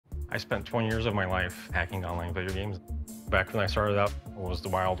I spent 20 years of my life hacking online video games. Back when I started out, it was the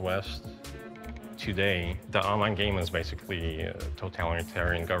Wild West. Today, the online game is basically a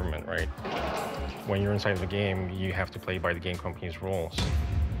totalitarian government, right? When you're inside the game, you have to play by the game company's rules.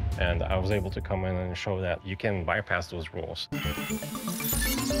 And I was able to come in and show that you can bypass those rules.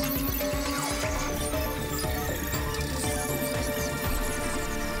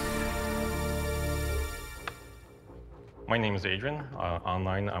 My name is Adrian.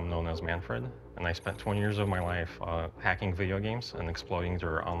 Online, I'm known as Manfred, and I spent 20 years of my life hacking video games and exploiting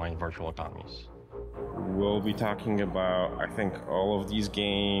their online virtual economies. We'll be talking about, I think, all of these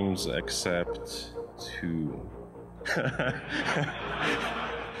games except two.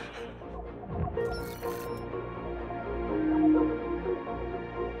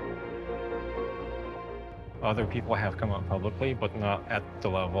 Other people have come out publicly, but not at the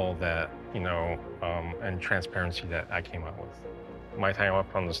level that, and transparency that I came out with. My time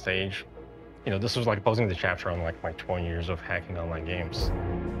up on the stage, this was like closing the chapter on like my 20 years of hacking online games.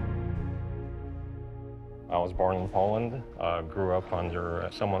 I was born in Poland, grew up under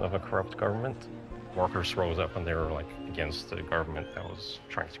somewhat of a corrupt government. Workers rose up and they were like against the government that was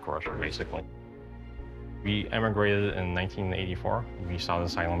trying to crush her, basically. We emigrated in 1984. We sought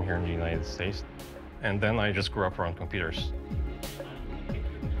asylum here in the United States. And then I just grew up around computers.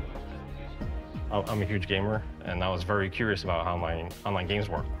 I'm a huge gamer, and I was very curious about how online games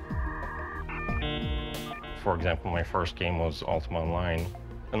work. For example, my first game was Ultima Online.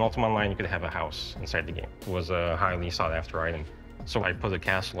 In Ultima Online, you could have a house inside the game. It was a highly sought-after item. So I put a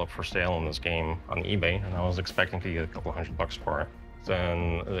castle up for sale in this game on eBay, and I was expecting to get a couple $100 for it.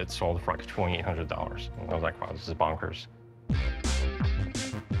 Then it sold for like $2,800. And I was like, wow, this is bonkers.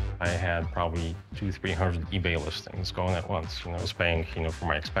 I had probably 200-300 eBay listings going at once. I was paying, for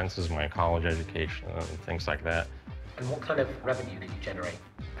my expenses, my college education, and things like that. And what kind of revenue did you generate?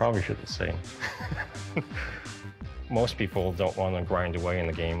 Probably shouldn't say. Most people don't want to grind away in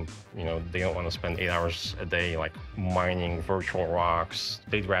the game. They don't want to spend 8 hours a day, like, mining virtual rocks.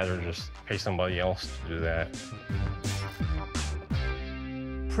 They'd rather just pay somebody else to do that.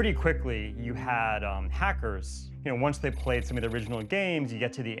 Pretty quickly, you had hackers. Once they played some of the original games, you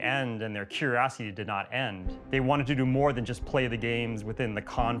get to the end and their curiosity did not end. They wanted to do more than just play the games within the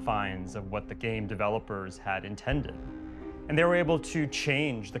confines of what the game developers had intended. And they were able to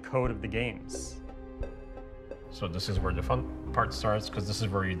change the code of the games. So this is where the fun part starts, because this is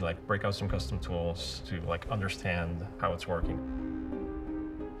where you break out some custom tools to understand how it's working.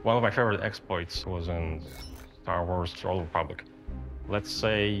 One of my favorite exploits was in Star Wars: The Old Republic. Let's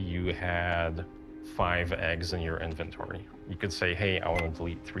say you had 5 eggs in your inventory. You could say, hey, I want to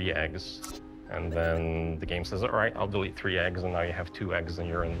delete 3 eggs. And then the game says, all right, I'll delete 3 eggs, and now you have 2 eggs in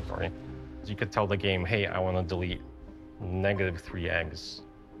your inventory. So you could tell the game, hey, I want to delete -3 eggs.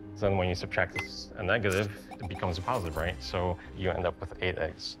 Then when you subtract a negative, it becomes a positive, right? So you end up with 8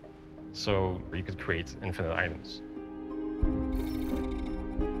 eggs. So you could create infinite items.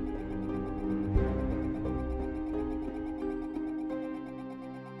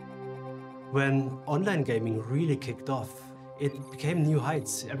 When online gaming really kicked off, it became new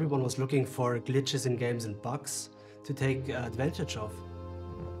heights. Everyone was looking for glitches in games and bugs to take advantage of,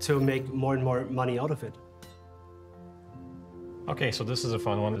 to make more and more money out of it. Okay, so this is a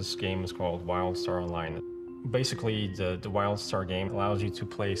fun one. This game is called WildStar Online. Basically, the WildStar game allows you to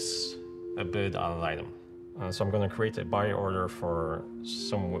place a bid on an item. So I'm going to create a buy order for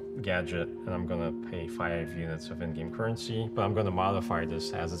some gadget, and I'm going to pay 5 units of in-game currency, but I'm going to modify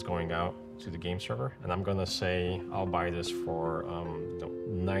this as it's going out to the game server, and I'm going to say I'll buy this for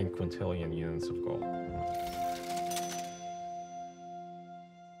 9 quintillion units of gold.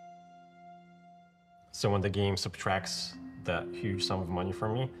 So when the game subtracts that huge sum of money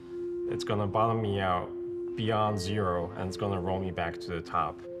from me, it's going to bottom me out beyond 0, and it's going to roll me back to the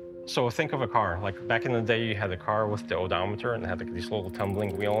top. So think of a car. Like back in the day, you had a car with the odometer and it had these little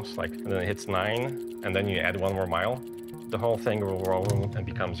tumbling wheels, and then it hits 9, and then you add 1 more mile. The whole thing will roll and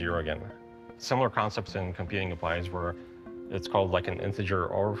become 0 again. Similar concepts in computing applies where it's called like an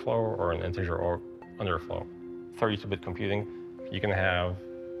integer overflow or an integer underflow. 32-bit computing, you can have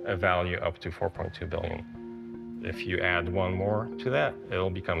a value up to 4.2 billion. If you add 1 more to that, it'll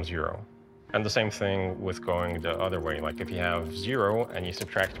become 0. And the same thing with going the other way. Like if you have 0 and you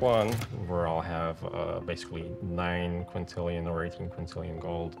subtract 1, where I'll have basically 9 quintillion or 18 quintillion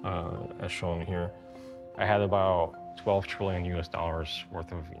gold, as shown here. I had about 12 trillion US dollars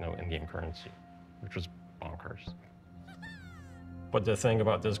worth of in-game currency, which was bonkers. But the thing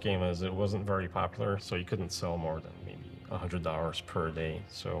about this game is it wasn't very popular, so you couldn't sell more than maybe $100 per day.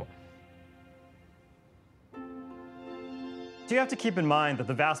 So You have to keep in mind that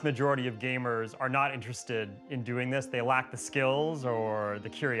the vast majority of gamers are not interested in doing this. They lack the skills or the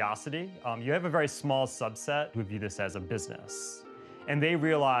curiosity. You have a very small subset who view this as a business. And they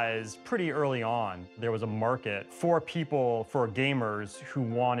realized pretty early on there was a market for people, for gamers who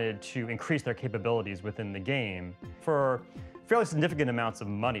wanted to increase their capabilities within the game. For fairly significant amounts of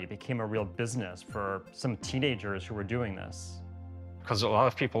money, it became a real business for some teenagers who were doing this. Because a lot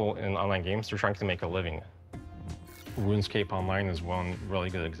of people in online games, they're trying to make a living. RuneScape Online is one really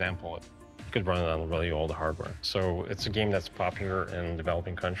good example. You could run it on really old hardware. So it's a game that's popular in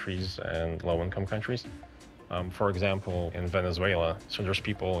developing countries and low-income countries. For example, in Venezuela, so there's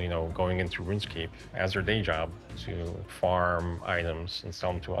people, going into RuneScape as their day job to farm items and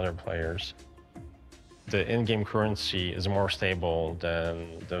sell them to other players. The in-game currency is more stable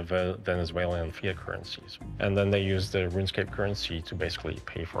than the Venezuelan fiat currencies. And then they use the RuneScape currency to basically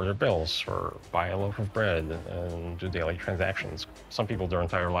pay for their bills or buy a loaf of bread and do daily transactions. Some people, their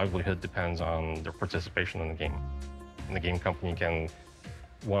entire livelihood depends on their participation in the game. And the game company can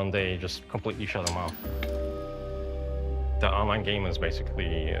one day just completely shut them off. The online game is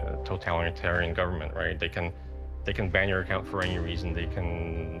basically a totalitarian government, right? They can ban your account for any reason. They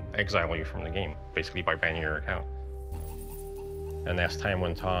can exile you from the game, basically by banning your account. And as time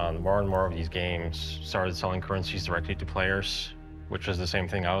went on, more and more of these games started selling currencies directly to players, which is the same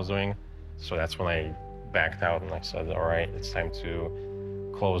thing I was doing. So that's when I backed out and I said, all right, it's time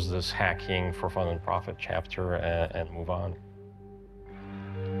to close this hacking for fun and profit chapter and move on.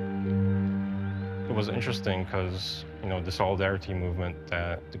 It was interesting because, the solidarity movement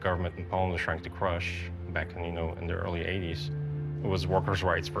that the government in Poland was trying to crush back in, in the early 80s, it was workers'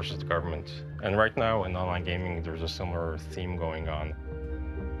 rights versus the government. And right now in online gaming, there's a similar theme going on.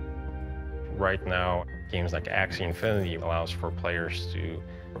 Right now, games like Axie Infinity allows for players to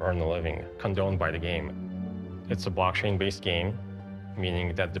earn a living, condoned by the game. It's a blockchain-based game,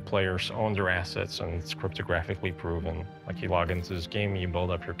 meaning that the players own their assets and it's cryptographically proven. Like you log into this game, you build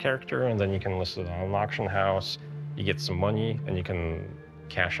up your character, and then you can list it on an auction house, you get some money, and you can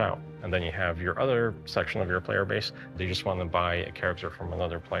cash out. And then you have your other section of your player base, they just want to buy a character from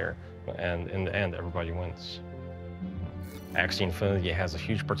another player. And in the end, everybody wins. Axie Infinity has a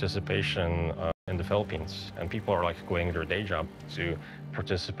huge participation in the Philippines, and people are quitting their day job to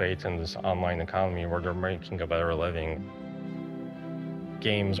participate in this online economy where they're making a better living.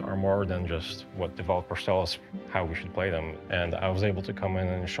 Games are more than just what developers tell us how we should play them. And I was able to come in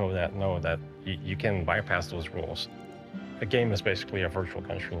and show that, no, that you can bypass those rules. A game is basically a virtual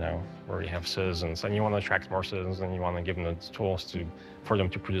country now, where you have citizens, and you want to attract more citizens, and you want to give them the tools for them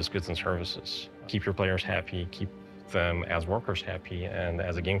to produce goods and services. Keep your players happy, keep them as workers happy, and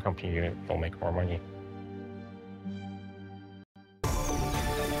as a game company, you'll make more money.